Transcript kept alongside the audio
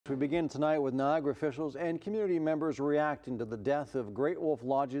We begin tonight with Niagara officials and community members reacting to the death of Great Wolf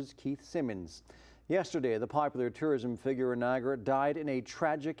Lodge's Keith Simmonds. Yesterday, the popular tourism figure in Niagara died in a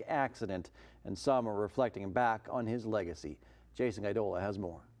tragic accident, and some are reflecting back on his legacy. Jason Gaidola has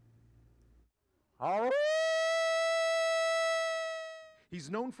more. He's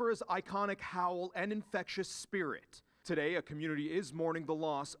known for his iconic howl and infectious spirit. Today, a community is mourning the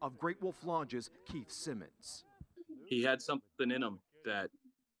loss of Great Wolf Lodge's Keith Simmonds. He had something in him that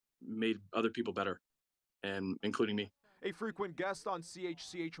made other people better, and including me. A frequent guest on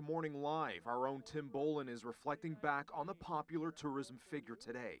CHCH Morning Live, our own Tim Bolin is reflecting back on the popular tourism figure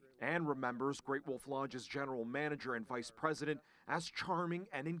today and remembers Great Wolf Lodge's general manager and vice president as charming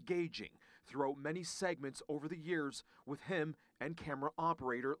and engaging throughout many segments over the years with him and camera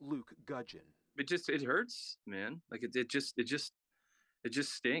operator Luke Gudgeon. It hurts, man. Like it just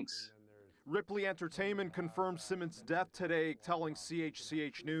stinks. Ripley Entertainment confirmed Simmonds' death today, telling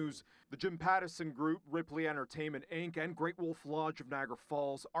CHCH News the Jim Pattison Group, Ripley Entertainment Inc., and Great Wolf Lodge of Niagara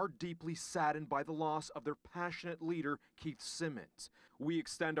Falls are deeply saddened by the loss of their passionate leader, Keith Simmonds. We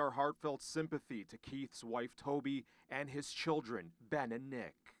extend our heartfelt sympathy to Keith's wife, Toby, and his children, Ben and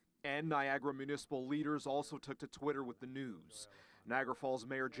Nick. And Niagara municipal leaders also took to Twitter with the news. Niagara Falls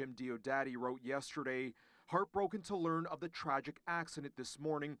Mayor Jim Diodati wrote yesterday, heartbroken to learn of the tragic accident this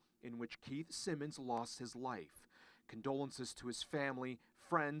morning in which Keith Simmonds lost his life. Condolences to his family,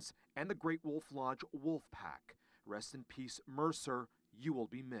 friends, and the Great Wolf Lodge Wolf Pack. Rest in peace, Mercer. You will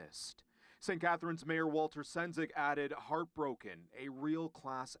be missed. St. Catharines Mayor Walter Sendzik added, heartbroken, a real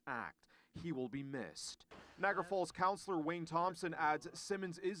class act. He will be missed. Niagara Falls Councillor Wayne Thompson adds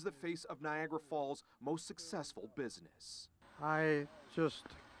Simmonds is the face of Niagara Falls' most successful business. I just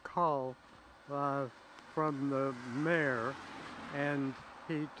called from the mayor, and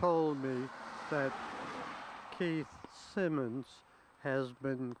he told me that Keith Simmonds has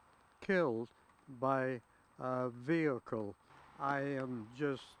been killed by a vehicle. I am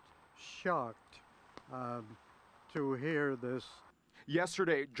just shocked to hear this.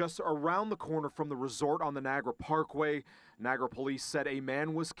 Yesterday, just around the corner from the resort on the Niagara Parkway, Niagara Police said a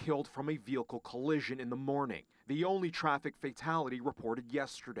man was killed from a vehicle collision in the morning, the only traffic fatality reported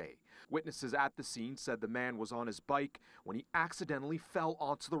yesterday. Witnesses at the scene said the man was on his bike when he accidentally fell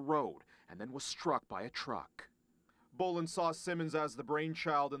onto the road and then was struck by a truck. Bolin saw Simmonds as the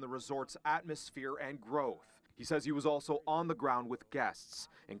brainchild in the resort's atmosphere and growth. He says he was also on the ground with guests,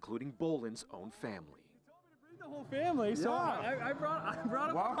 including Bolin's own family. The whole family, so yeah. I brought him.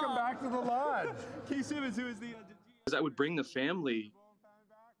 Welcome back to the lodge. Keith Simmonds, who is the... I would bring the family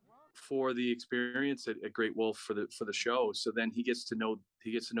for the experience at Great Wolf for the show, so then he gets to know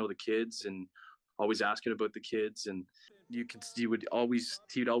the kids and always asking about the kids, and he'd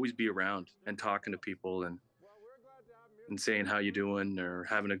always be around and talking to people and saying how you doing or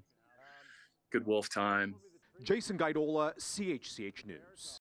having a good wolf time. Jason Gaidola, CHCH News.